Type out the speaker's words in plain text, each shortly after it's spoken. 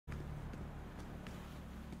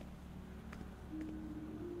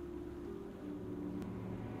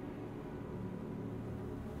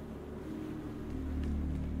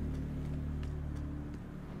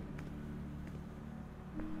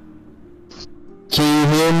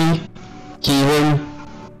hear me? Can you hear me?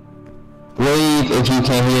 Wave if you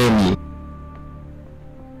can hear me.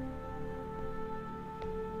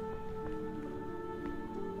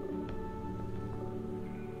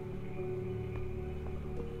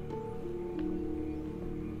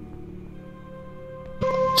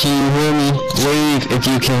 Can you hear me? Wave if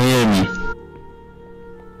you can hear me.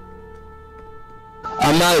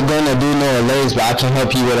 I'm not gonna do no alerts, but I can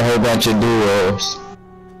help you with a whole bunch of duos.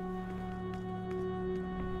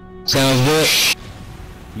 Sounds good?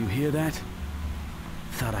 You hear that?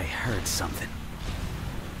 Thought I heard something.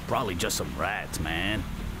 Probably just some rats, man.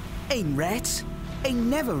 Ain't rats. Ain't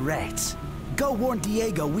never rats. Go warn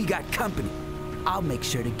Diego we got company. I'll make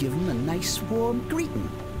sure to give him a nice warm greeting.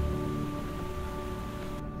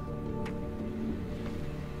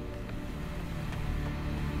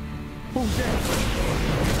 Who's that?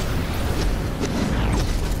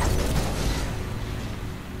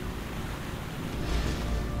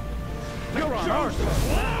 You're on ours.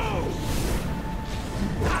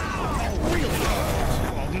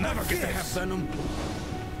 I'll never get to have venom.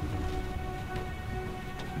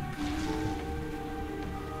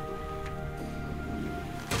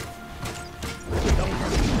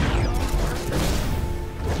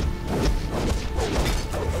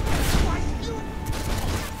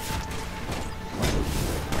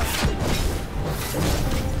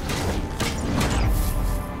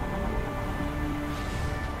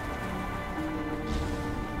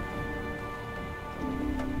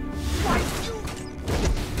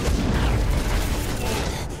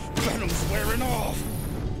 Wearing off.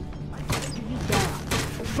 I'm taking you down.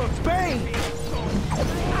 For Spain!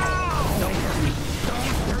 Don't hurt me. Don't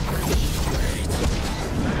hurt me.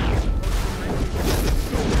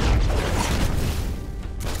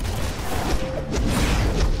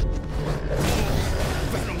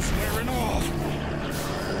 Venom's wearing off.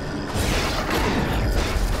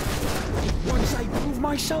 Once I prove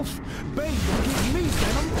myself, Bane will give me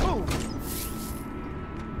venom too.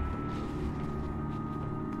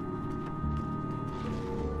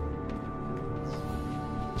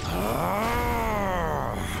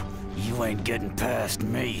 You ain't getting past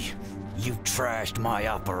me. You trashed my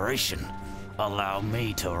operation. Allow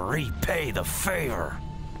me to repay the favor.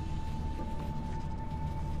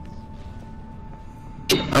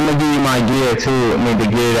 I'm gonna give you my gear too. I mean the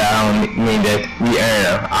gear that I don't mean that we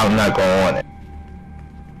earn. I'm not gonna want it.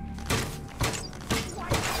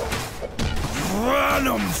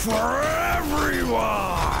 Venom for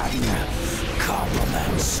everyone!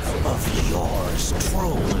 Compliments of yours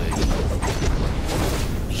truly.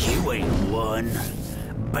 You ain't won.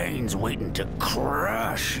 Bane's waiting to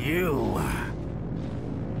crush you.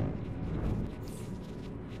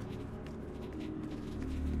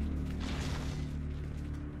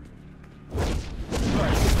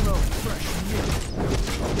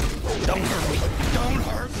 Don't hurt me. Don't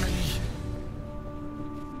hurt me.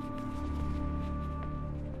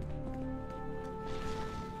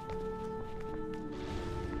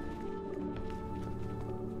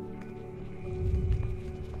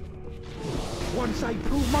 Once I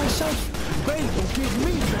prove myself, Bane will give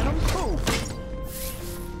me venom too.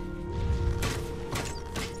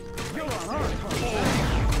 You're on Earth. Oh,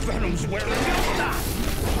 Venom's wearing off.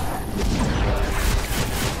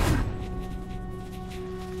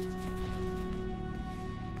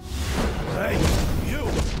 Hey, you!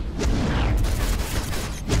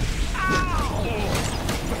 Ow!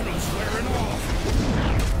 Venom's wearing off.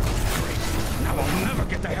 Great. Now I'll never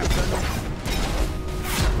get to have Venom.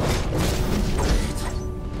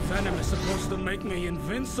 Venom is supposed to make me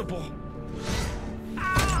invincible.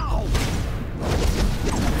 Ow!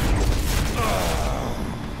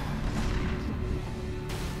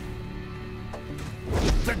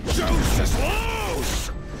 The juice is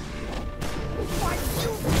loose!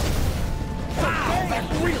 Ow, that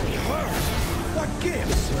really hurt! What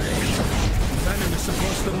gives? Venom is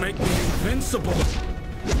supposed to make me invincible.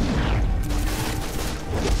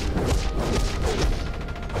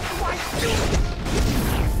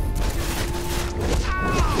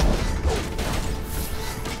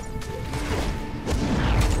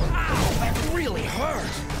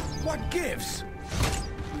 What gives?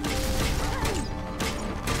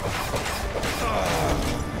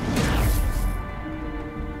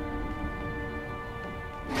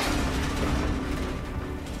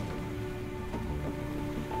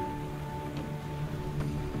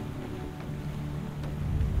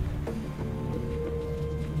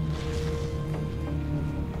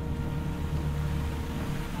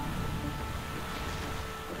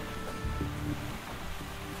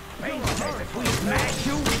 If we smash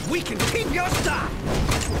you, we can keep your stock!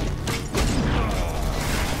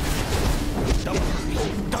 Don't hurt me.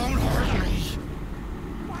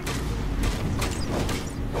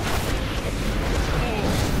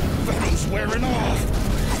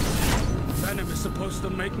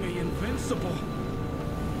 make me invincible.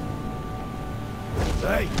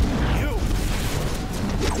 Hey, you!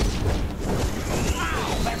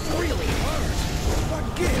 Wow, that really hurt! What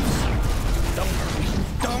gives? Don't hurt me!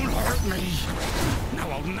 Don't hurt me!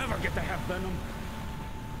 Now I'll never get to have Venom.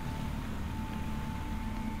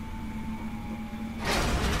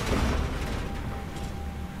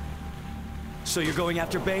 So you're going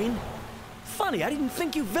after Bane? Funny, I didn't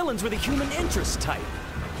think you villains were the human interest type.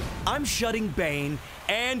 I'm shutting Bane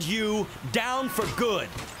and you down for good.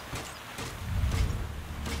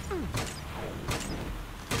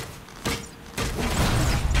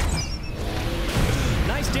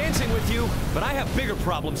 Nice dancing with you, but I have bigger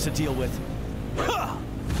problems to deal with. Huh!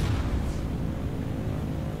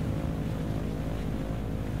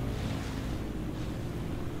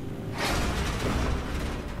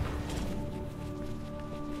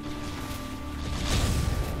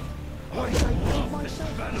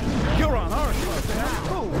 You're on our side now.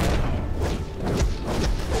 Oh,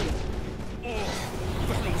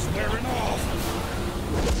 Venom's wearing off.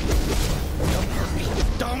 Don't hurt me.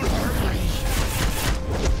 Don't hurt me.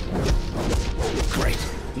 Great.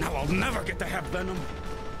 Now I'll never get to have Venom.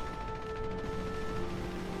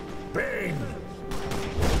 Bane!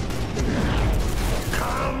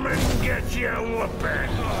 Come and get your whooping!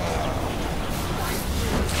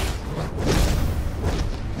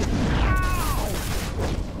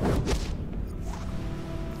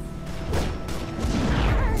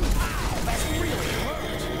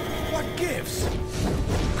 What gives?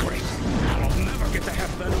 Great. Now I'll never get to have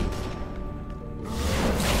Venom.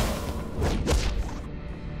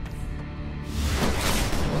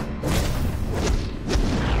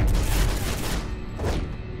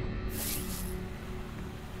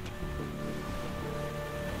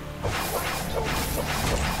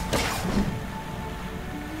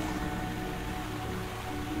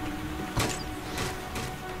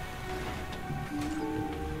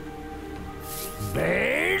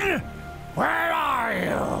 Bane? Where are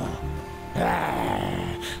you?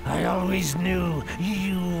 I always knew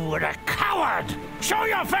you were a coward! Show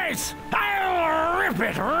your face! I'll rip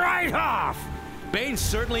it right off! Bane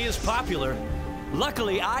certainly is popular.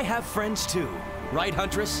 Luckily, I have friends too. Right,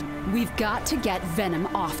 Huntress? We've got to get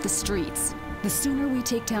Venom off the streets. The sooner we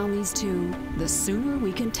take down these two, the sooner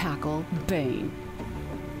we can tackle Bane.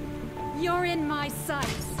 You're in my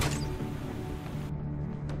sights.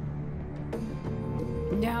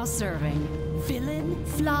 Now serving Villain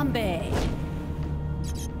Flambe.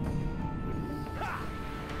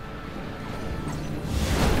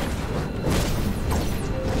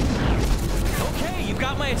 Okay, you've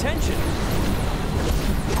got my attention.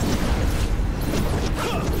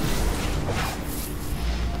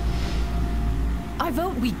 I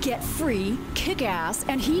vote we get free, kick ass,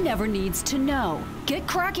 and he never needs to know. Get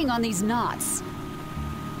cracking on these knots.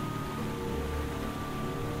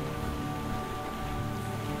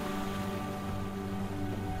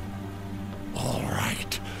 All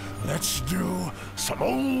right, let's do some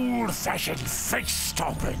old-fashioned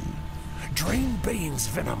face-stomping. Drain Bane's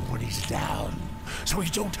venom when he's down, so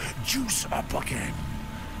he don't juice up again.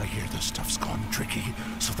 I hear the stuff's gone tricky,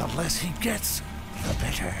 so the less he gets, the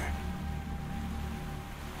better.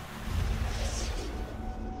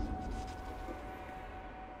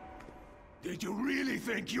 Did you really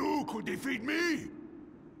think you could defeat me?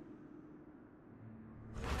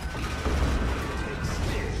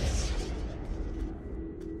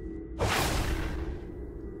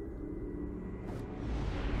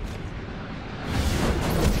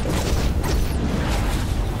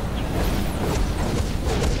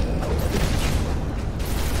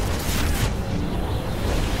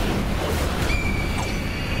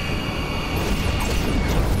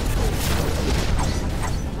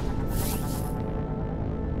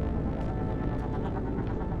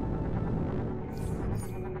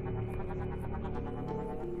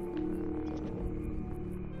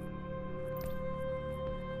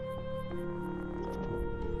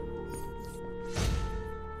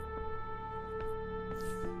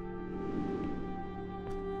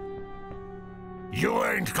 You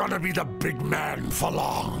ain't gonna be the big man for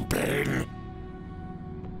long, Bane.